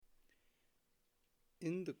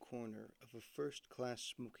In the corner of a first-class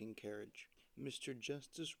smoking carriage, Mr.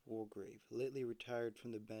 Justice Wargrave, lately retired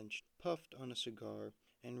from the bench, puffed on a cigar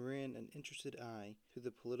and ran an interested eye through the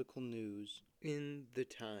political news in the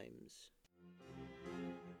Times.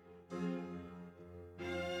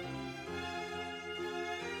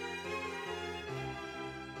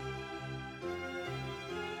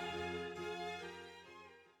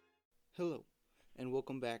 Hello, and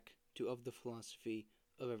welcome back to Of the Philosophy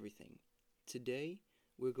of Everything. Today,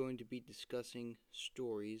 we're going to be discussing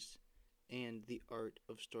stories and the art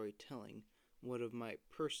of storytelling, one of my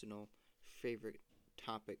personal favorite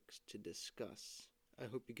topics to discuss. I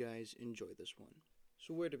hope you guys enjoy this one.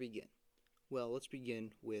 So where to begin? Well, let's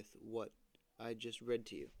begin with what I just read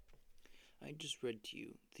to you. I just read to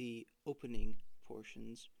you the opening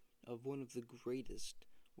portions of one of the greatest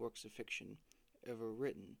works of fiction ever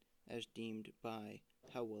written, as deemed by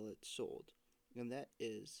how well it sold, and that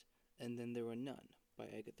is And Then There Were None by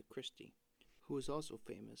Agatha Christie, who is also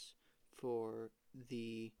famous for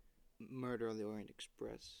the Murder on the Orient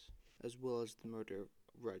Express, as well as the murder of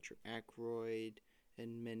Roger Ackroyd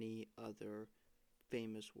and many other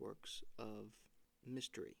famous works of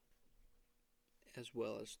mystery, as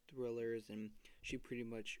well as thrillers, and she pretty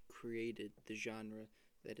much created the genre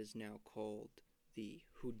that is now called the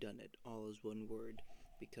whodunit, all is one word,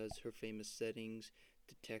 because her famous settings,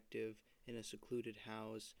 detective in a secluded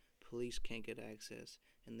house, police can't get access,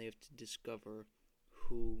 and they have to discover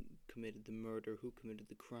who committed the murder, who committed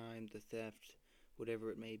the crime, the theft, whatever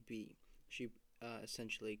it may be. She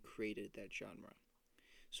essentially created that genre.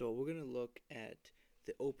 So we're going to look at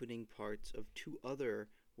the opening parts of two other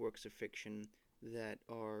works of fiction that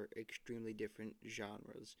are extremely different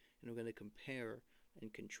genres, and we're going to compare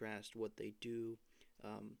and contrast what they do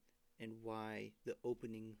and why the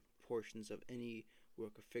opening portions of any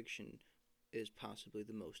work of fiction is possibly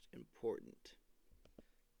the most important.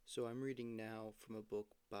 So I'm reading now from a book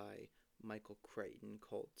by Michael Crichton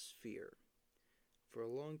called Sphere. For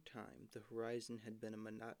a long time, the horizon had been a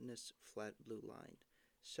monotonous, flat blue line,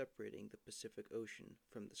 separating the Pacific Ocean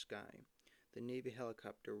from the sky. The Navy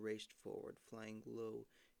helicopter raced forward, flying low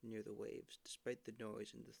near the waves. Despite the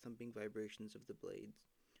noise and the thumping vibrations of the blades,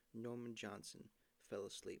 Norman Johnson fell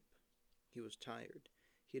asleep. He was tired.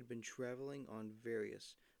 He had been traveling on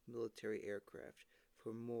various military aircraft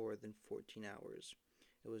for more than 14 hours.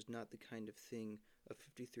 It was not the kind of thing a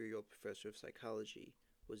 53-year-old professor of psychology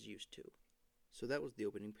was used to. So that was the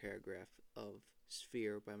opening paragraph of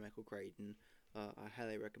Sphere by Michael Crichton. I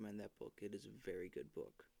highly recommend that book. It is a very good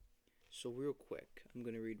book. So real quick, I'm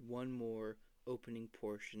going to read one more opening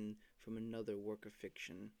portion from another work of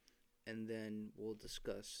fiction, and then we'll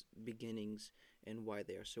discuss beginnings and why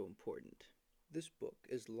they are so important. This book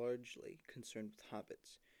is largely concerned with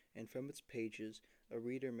hobbits, and from its pages a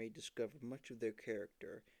reader may discover much of their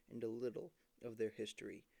character and a little of their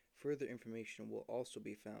history. Further information will also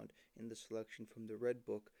be found in the selection from the Red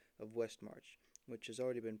Book of Westmarch, which has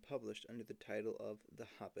already been published under the title of The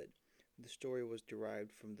Hobbit. The story was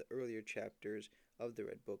derived from the earlier chapters of the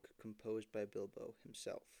Red Book composed by Bilbo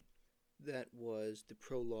himself. That was the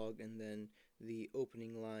prologue, and then the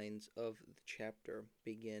opening lines of the chapter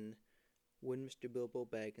begin, "When Mr. Bilbo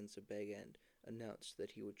Baggins of Bag End announced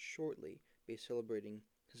that he would shortly be celebrating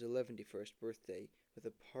his 11st birthday with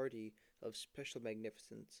a party of special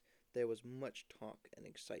magnificence, there was much talk and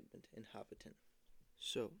excitement in Hobbiton."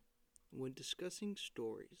 So, when discussing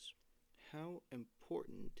stories, how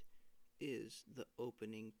important is the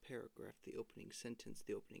opening paragraph, the opening sentence,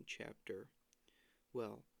 the opening chapter?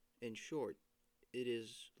 Well, in short, it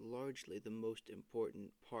is largely the most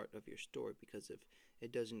important part of your story, because if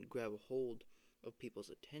it doesn't grab a hold of people's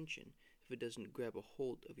attention, if it doesn't grab a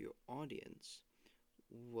hold of your audience,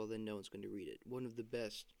 well, then no one's going to read it. One of the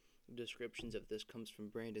best descriptions of this comes from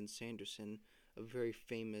Brandon Sanderson, a very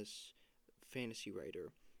famous fantasy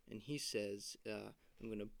writer, and he says, I'm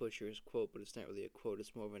going to butcher his quote, but it's not really a quote,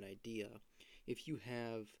 it's more of an idea. If you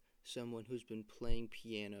have someone who's been playing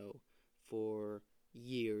piano for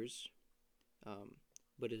years,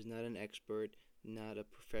 but is not an expert, not a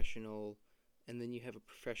professional, and then you have a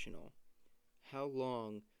professional, how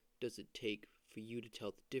long does it take for you to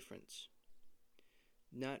tell the difference?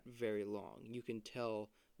 Not very long. You can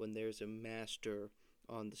tell when there's a master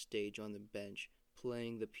on the stage, on the bench,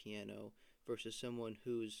 playing the piano, versus someone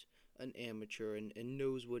who's an amateur and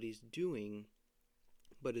knows what he's doing,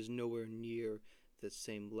 but is nowhere near the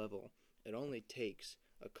same level. It only takes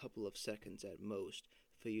a couple of seconds at most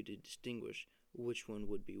for you to distinguish which one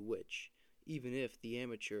would be which. Even if the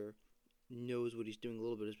amateur knows what he's doing a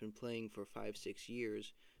little bit, has been playing for 5-6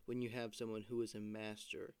 years, when you have someone who is a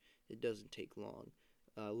master, it doesn't take long.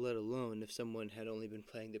 let alone if someone had only been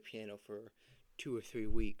playing the piano for 2 or 3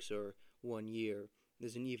 weeks or 1 year.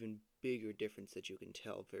 There's an even bigger difference that you can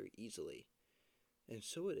tell very easily. And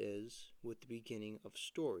so it is with the beginning of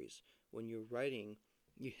stories. When you're writing,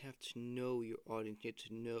 you have to know your audience, you have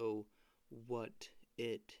to know what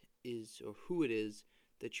it is or who it is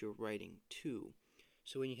that you're writing to.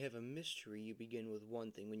 So when you have a mystery, you begin with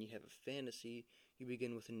one thing. When you have a fantasy, you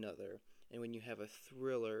begin with another. And when you have a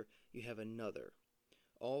thriller, you have another.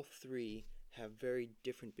 All three have very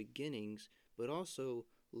different beginnings, but also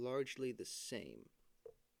largely the same.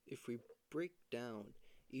 If we break down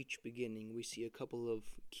each beginning, we see a couple of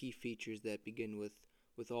key features that begin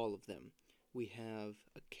with all of them. We have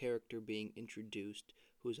a character being introduced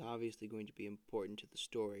who is obviously going to be important to the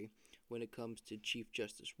story. When it comes to Chief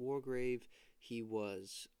Justice Wargrave, he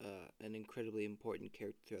was an incredibly important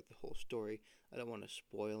character throughout the whole story. I don't want to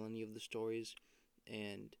spoil any of the stories,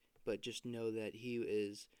 but just know that he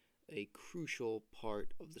is a crucial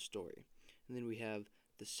part of the story. And then we have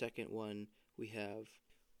the second one. We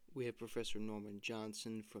have Professor Norman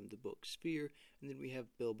Johnson from the book Sphere, and then we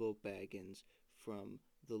have Bilbo Baggins from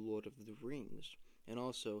The Lord of the Rings. And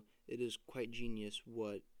also, it is quite genius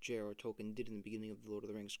what J.R.R. Tolkien did in the beginning of The Lord of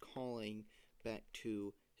the Rings, calling back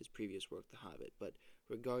to his previous work, The Hobbit. But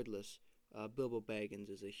regardless, Bilbo Baggins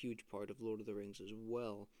is a huge part of Lord of the Rings as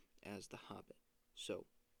well as The Hobbit. So,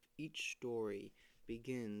 each story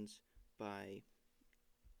begins by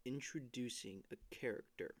introducing a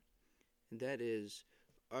character, and that is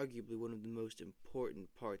arguably one of the most important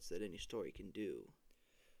parts that any story can do.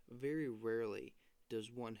 Very rarely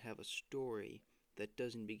does one have a story that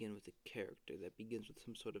doesn't begin with a character, that begins with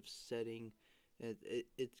some sort of setting.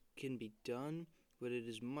 It can be done, but it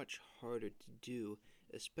is much harder to do,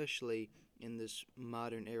 especially in this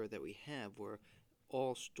modern era that we have, where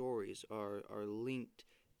all stories are linked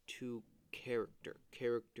to character.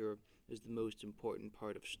 Character is the most important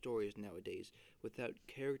part of stories nowadays. Without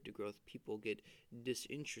character growth, people get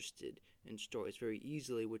disinterested in stories very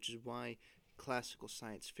easily, which is why classical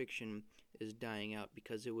science fiction is dying out,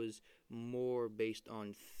 because it was more based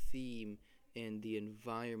on theme and the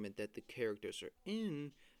environment that the characters are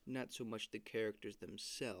in, not so much the characters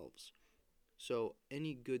themselves. So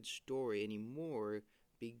any good story anymore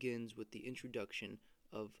begins with the introduction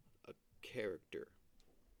of a character.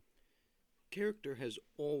 Character has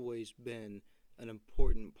always been an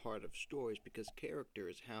important part of stories because character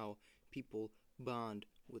is how people bond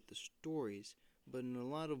with the stories. But in a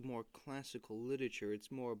lot of more classical literature,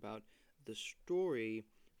 it's more about the story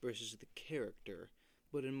versus the character.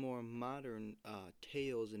 But in more modern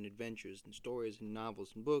tales and adventures and stories and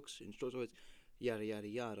novels and books and stories, yada yada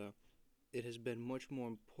yada, it has been much more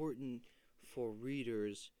important for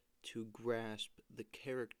readers to grasp the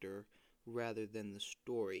character rather than the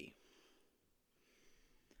story.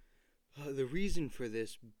 The reason for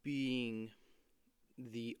this being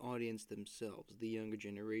the audience themselves, the younger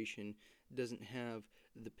generation, doesn't have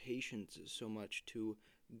the patience so much to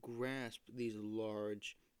grasp these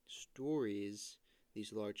large stories,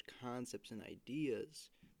 these large concepts and ideas.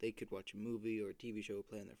 They could watch a movie or a TV show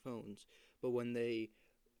play on their phones, but when they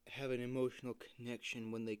have an emotional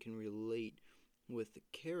connection, when they can relate with the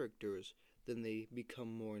characters, then they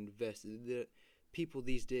become more invested. The people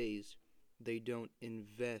these days, they don't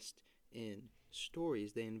invest in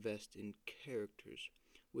stories, they invest in characters,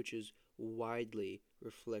 which is widely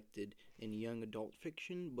reflected in young adult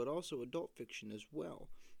fiction, but also adult fiction as well.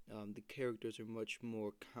 The characters are much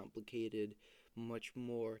more complicated, much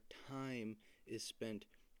more time is spent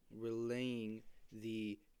relaying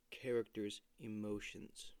the characters'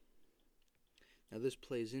 emotions. Now, this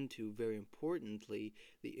plays into, very importantly,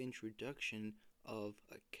 the introduction of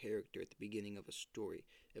a character at the beginning of a story.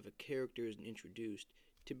 If a character isn't introduced,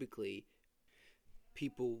 typically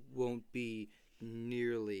people won't be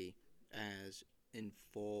nearly as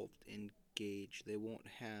involved, engaged. They won't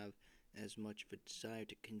have as much of a desire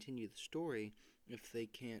to continue the story if they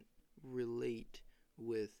can't relate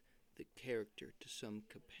with the character to some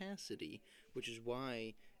capacity, which is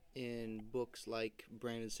why in books like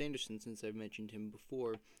Brandon Sanderson, since I've mentioned him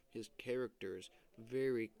before, his characters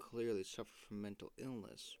very clearly suffer from mental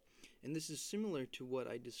illness. And this is similar to what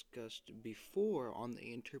I discussed before on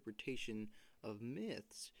the interpretation of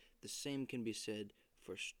myths. The same can be said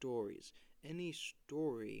for stories. Any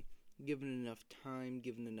story, given enough time,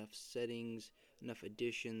 given enough settings, enough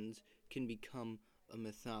additions, can become a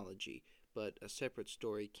mythology. But a separate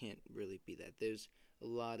story can't really be that. There's a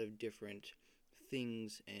lot of different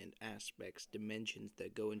things and aspects, dimensions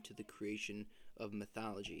that go into the creation of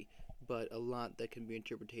mythology. But a lot that can be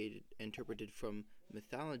interpreted from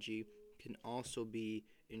mythology can also be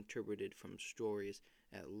interpreted from stories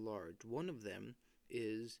at large. One of them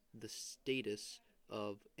is the status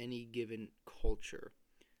of any given culture.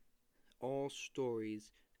 All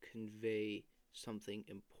stories convey something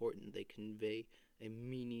important. They convey a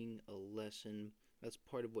meaning, a lesson. That's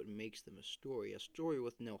part of what makes them a story. A story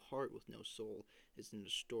with no heart, with no soul, isn't a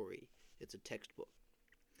story. It's a textbook.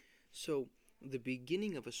 So the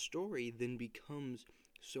beginning of a story then becomes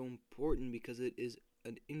so important because it is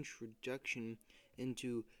an introduction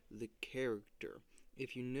into the character.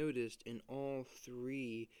 If you noticed, in all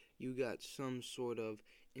three, you got some sort of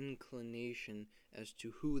inclination as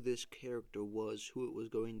to who this character was, who it was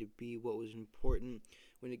going to be, what was important.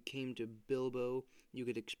 When it came to Bilbo, you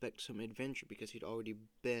could expect some adventure because he'd already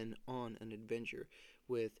been on an adventure.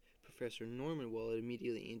 With Professor Normanwell, it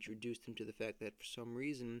immediately introduced him to the fact that for some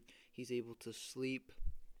reason he's able to sleep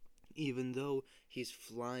even though he's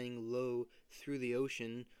flying low through the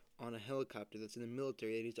ocean on a helicopter that's in the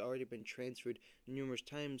military, and he's already been transferred numerous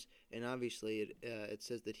times. And obviously it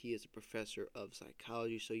says that he is a professor of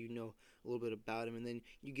psychology, so you know a little bit about him, and then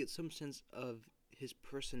you get some sense of his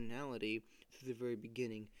personality through the very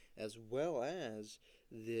beginning, as well as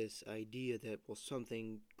this idea that, well,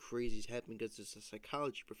 something crazy is happening because it's a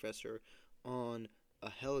psychology professor on a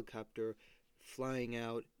helicopter flying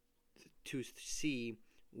out to sea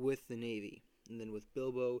with the Navy. And then with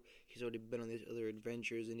Bilbo, he's already been on these other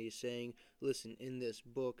adventures, and he's saying, listen, in this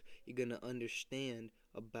book, you're going to understand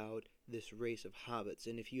about this race of hobbits.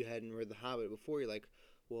 And if you hadn't read The Hobbit before, you're like,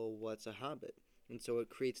 well, what's a hobbit? And so it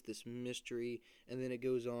creates this mystery, and then it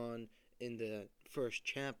goes on in the first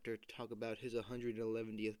chapter to talk about his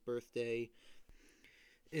 111th birthday.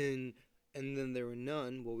 And then there were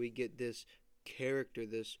none. Well, we get this character,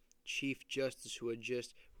 this Chief Justice who had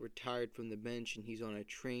just retired from the bench, and he's on a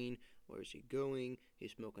train. Where is he going?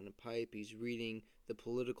 He's smoking a pipe. He's reading the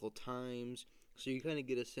Political Times. So you kind of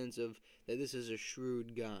get a sense of that this is a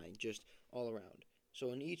shrewd guy, just all around.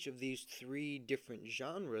 So in each of these three different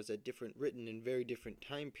genres at different written in very different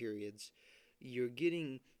time periods, you're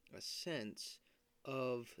getting a sense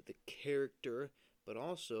of the character, but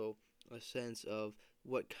also a sense of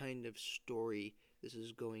what kind of story this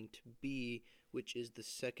is going to be, which is the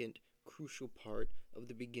second crucial part of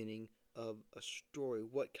the beginning of a story.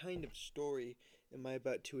 What kind of story am I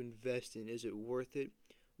about to invest in? Is it worth it?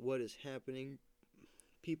 What is happening?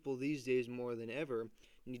 People these days more than ever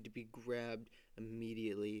need to be grabbed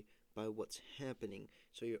immediately by what's happening.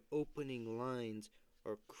 So your opening lines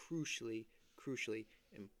are crucially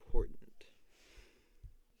important.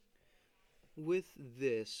 With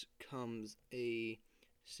this comes a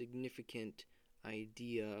significant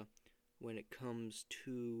idea when it comes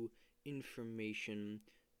to information,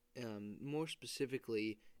 more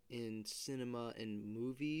specifically in cinema and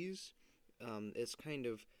movies. It's kind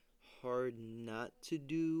of hard not to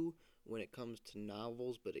do when it comes to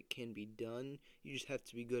novels, but it can be done. You just have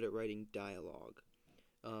to be good at writing dialogue.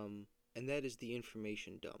 And that is the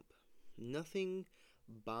information dump. Nothing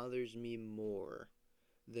bothers me more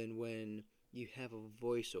than when you have a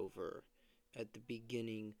voiceover at the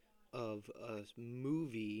beginning of a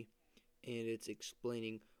movie and it's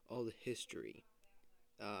explaining all the history.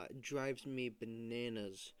 It drives me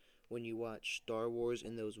bananas when you watch Star Wars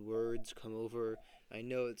and those words come over. I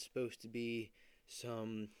know it's supposed to be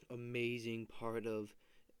some amazing part of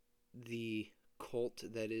the cult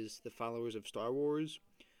that is the followers of Star Wars,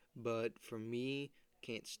 but for me,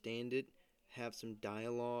 can't stand it. Have some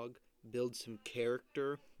dialogue, build some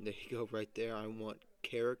character. There you go, right there. I want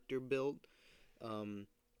character built.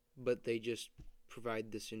 But they just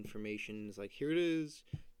provide this information. It's like, here it is.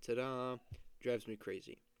 Ta-da. Drives me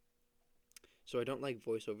crazy. So I don't like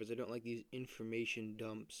voiceovers. I don't like these information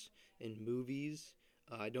dumps in movies.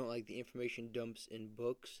 I don't like the information dumps in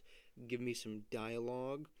books. Give me some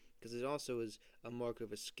dialogue, because it also is a mark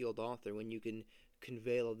of a skilled author when you can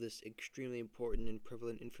convey all this extremely important and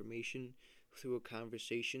prevalent information through a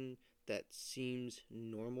conversation that seems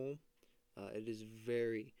normal. It is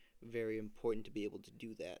very, very important to be able to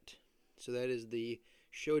do that. So that is the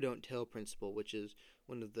show don't tell principle, which is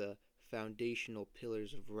one of the foundational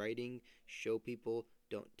pillars of writing. Show people,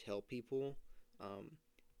 don't tell people.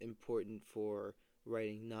 Important for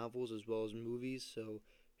writing novels as well as movies. So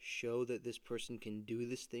show that this person can do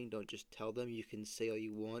this thing. Don't just tell them. You can say all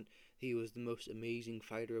you want. He was the most amazing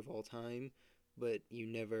fighter of all time, but you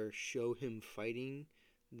never show him fighting.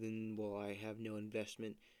 Then, well, I have no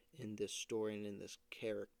investment in this story and in this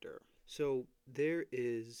character. So there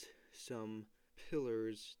is some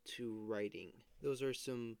pillars to writing. Those are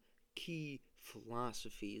some key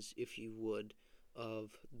philosophies, if you would, of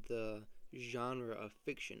the genre of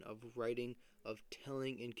fiction, of writing, of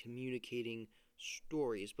telling and communicating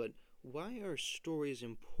stories. But why are stories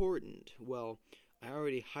important? Well, I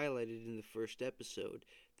already highlighted in the first episode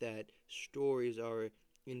that stories are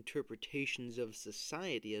interpretations of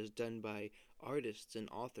society as done by artists and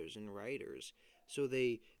authors and writers. So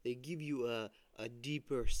they give you a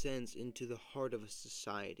deeper sense into the heart of a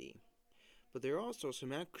society. But there are also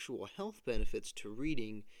some actual health benefits to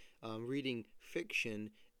reading. Reading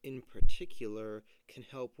fiction, in particular, can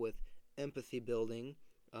help with empathy building,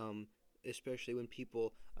 um, especially when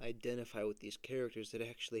people identify with these characters. It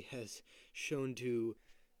actually has shown to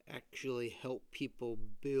actually help people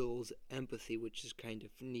build empathy, which is kind of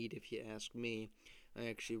neat if you ask me. I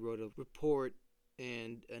actually wrote a report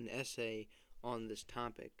and an essay on this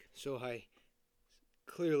topic, so I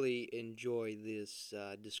clearly enjoy this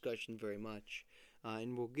discussion very much.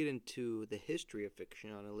 And we'll get into the history of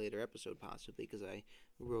fiction on a later episode, possibly, because I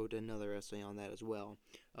wrote another essay on that as well.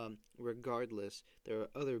 Regardless, there are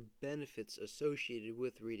other benefits associated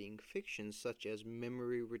with reading fiction, such as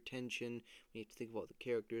memory retention. We need to think about the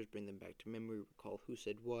characters, bring them back to memory, recall who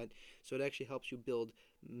said what. So it actually helps you build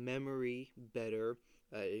memory better.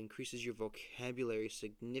 It increases your vocabulary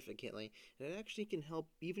significantly, and it actually can help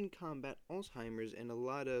even combat Alzheimer's and a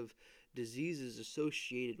lot of diseases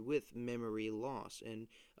associated with memory loss and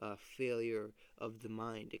failure of the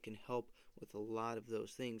mind. It can help with a lot of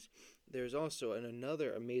those things. There's also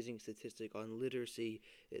another amazing statistic on literacy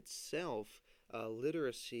itself.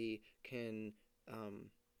 Literacy can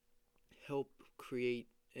help create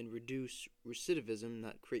and reduce recidivism,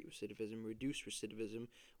 not create recidivism, reduce recidivism,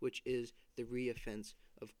 which is the reoffense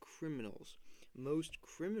of criminals. Most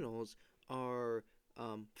criminals are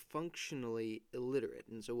functionally illiterate.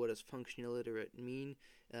 And so what does functionally illiterate mean?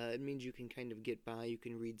 It means you can kind of get by, you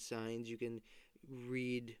can read signs, you can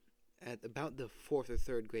read at about the 4th or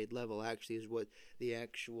 3rd grade level, actually, is what the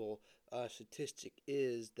actual statistic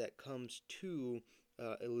is that comes to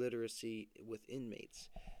illiteracy with inmates.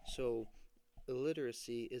 So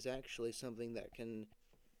illiteracy is actually something that can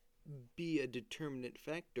be a determinant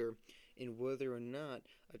factor in whether or not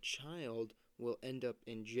a child will end up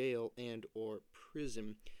in jail and or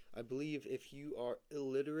prison. I believe if you are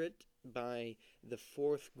illiterate by the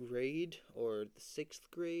 4th grade or the 6th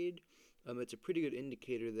grade, it's a pretty good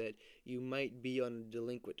indicator that you might be on a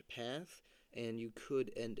delinquent path and you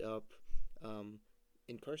could end up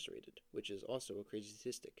incarcerated, which is also a crazy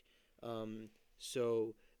statistic.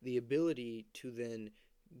 So the ability to then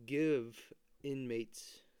give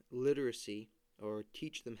inmates literacy or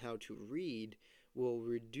teach them how to read will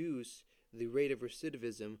reduce the rate of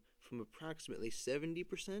recidivism from approximately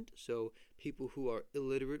 70%. So people who are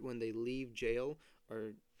illiterate when they leave jail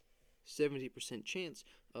are 70% chance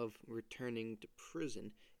of returning to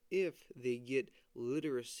prison. If they get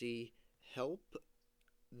literacy help,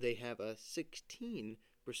 they have a 16%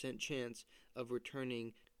 chance of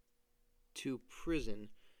returning to prison,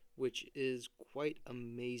 which is quite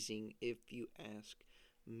amazing if you ask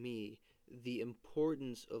me. The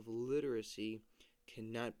importance of literacy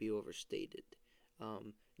cannot be overstated.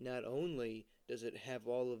 Not only does it have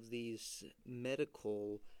all of these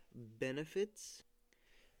medical benefits,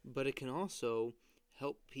 but it can also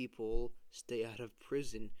help people stay out of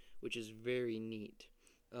prison, which is very neat.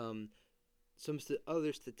 Some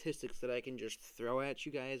other statistics that I can just throw at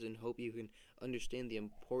you guys and hope you can understand the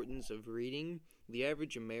importance of reading. The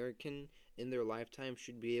average American in their lifetime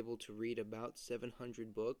should be able to read about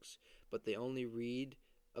 700 books, but they only read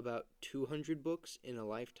about 200 books in a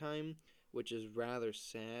lifetime, which is rather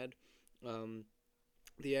sad.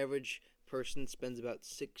 The average person spends about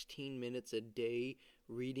 16 minutes a day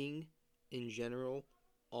reading in general,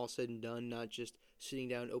 all said and done, not just sitting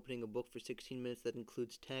down opening a book for 16 minutes. That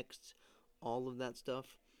includes texts, all of that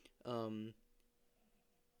stuff,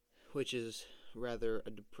 which is rather a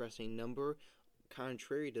depressing number.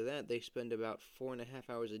 Contrary to that, they spend about 4.5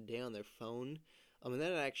 hours a day on their phone. And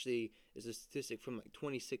that actually is a statistic from like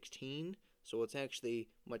 2016, so it's actually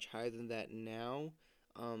much higher than that now.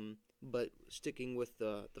 But sticking with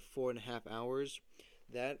the 4.5 hours,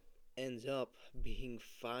 that ends up being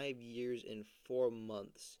 5 years and 4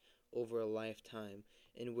 months over a lifetime,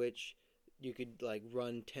 in which you could like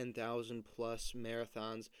run 10,000 plus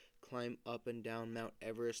marathons, climb up and down Mount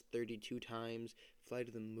Everest 32 times, fly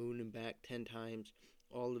to the moon and back 10 times,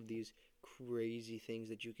 all of these crazy things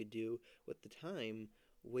that you could do with the time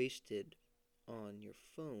wasted on your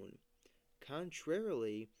phone.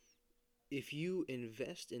 Contrarily, if you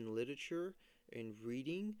invest in literature and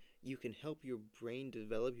reading, you can help your brain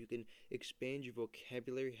develop, you can expand your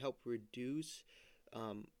vocabulary, help reduce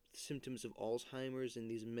symptoms of Alzheimer's and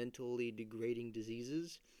these mentally degrading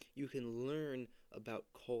diseases. You can learn about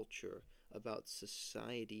culture, about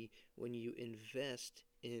society when you invest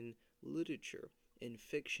in literature, in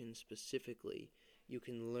fiction specifically. You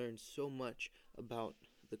can learn so much about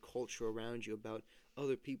the culture around you, about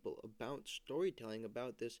other people, about storytelling,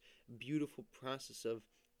 about this beautiful process of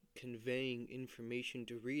conveying information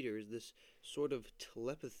to readers, this sort of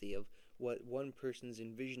telepathy of what one person's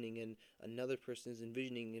envisioning and another person is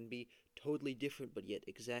envisioning, and be totally different but yet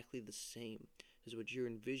exactly the same as what you're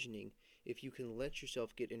envisioning. If you can let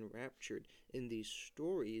yourself get enraptured in these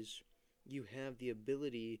stories, you have the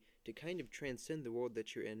ability to kind of transcend the world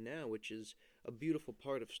that you're in now, which is a beautiful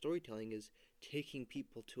part of storytelling, is taking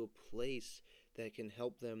people to a place that can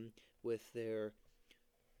help them with their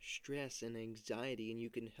stress and anxiety, and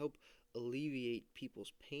you can help alleviate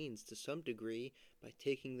people's pains to some degree by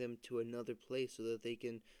taking them to another place so that they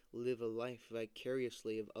can live a life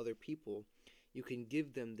vicariously of other people. You can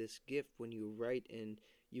give them this gift when you write, and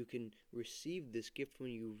you can receive this gift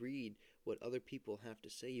when you read what other people have to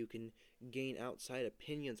say. You can gain outside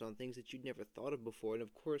opinions on things that you'd never thought of before, and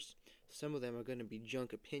of course, some of them are going to be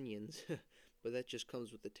junk opinions, but that just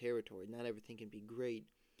comes with the territory. Not everything can be great,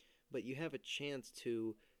 but you have a chance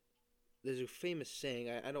to. There's a famous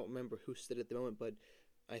saying, I don't remember who said it at the moment, but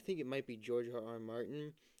I think it might be George R. R.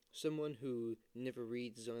 Martin. Someone who never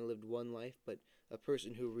reads has only lived one life, but a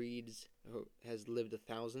person who reads has lived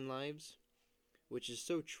 1,000 lives, which is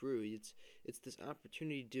so true. It's this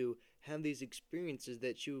opportunity to have these experiences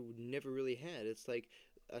that you never really had. It's like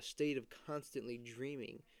a state of constantly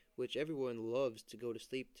dreaming, which everyone loves to go to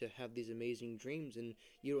sleep to have these amazing dreams, and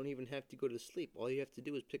you don't even have to go to sleep. All you have to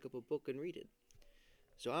do is pick up a book and read it.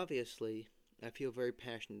 So obviously, I feel very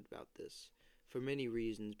passionate about this for many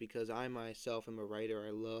reasons, because I myself am a writer.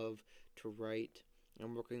 I love to write.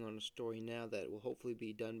 I'm working on a story now that will hopefully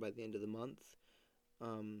be done by the end of the month.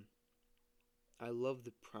 Um, I love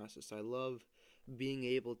the process. I love being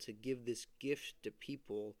able to give this gift to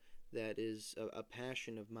people that is a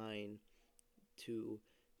passion of mine, to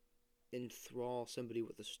enthrall somebody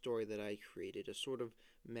with a story that I created, a sort of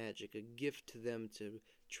magic, a gift to them to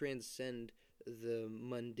transcend the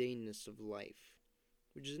mundaneness of life,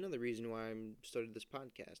 which is another reason why I started this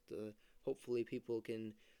podcast. Hopefully people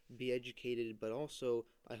can be educated, but also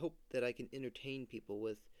I hope that I can entertain people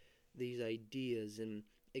with these ideas and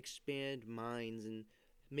expand minds and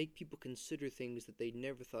make people consider things that they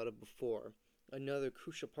never thought of before. Another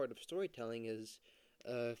crucial part of storytelling is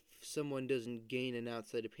if someone doesn't gain an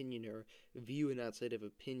outside opinion or view an outside of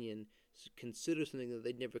opinion, consider something that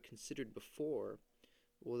they'd never considered before,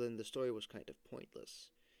 well, then the story was kind of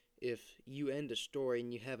pointless. If you end a story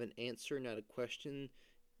and you have an answer, not a question,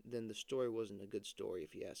 then the story wasn't a good story,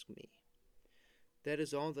 if you ask me. That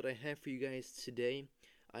is all that I have for you guys today.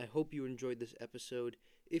 I hope you enjoyed this episode.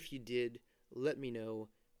 If you did, let me know.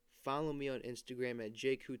 Follow me on Instagram at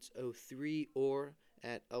jcoots03 or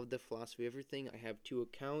at Of the Philosophy of Everything. I have 2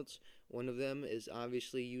 accounts. One of them is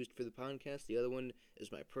obviously used for the podcast. The other one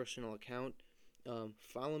is my personal account.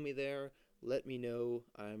 Follow me there. Let me know.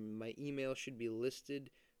 My email should be listed.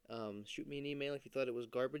 Shoot me an email if you thought it was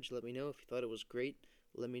garbage. Let me know. If you thought it was great,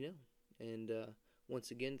 let me know. And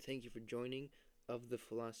once again, thank you for joining Of the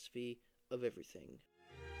Philosophy of Everything.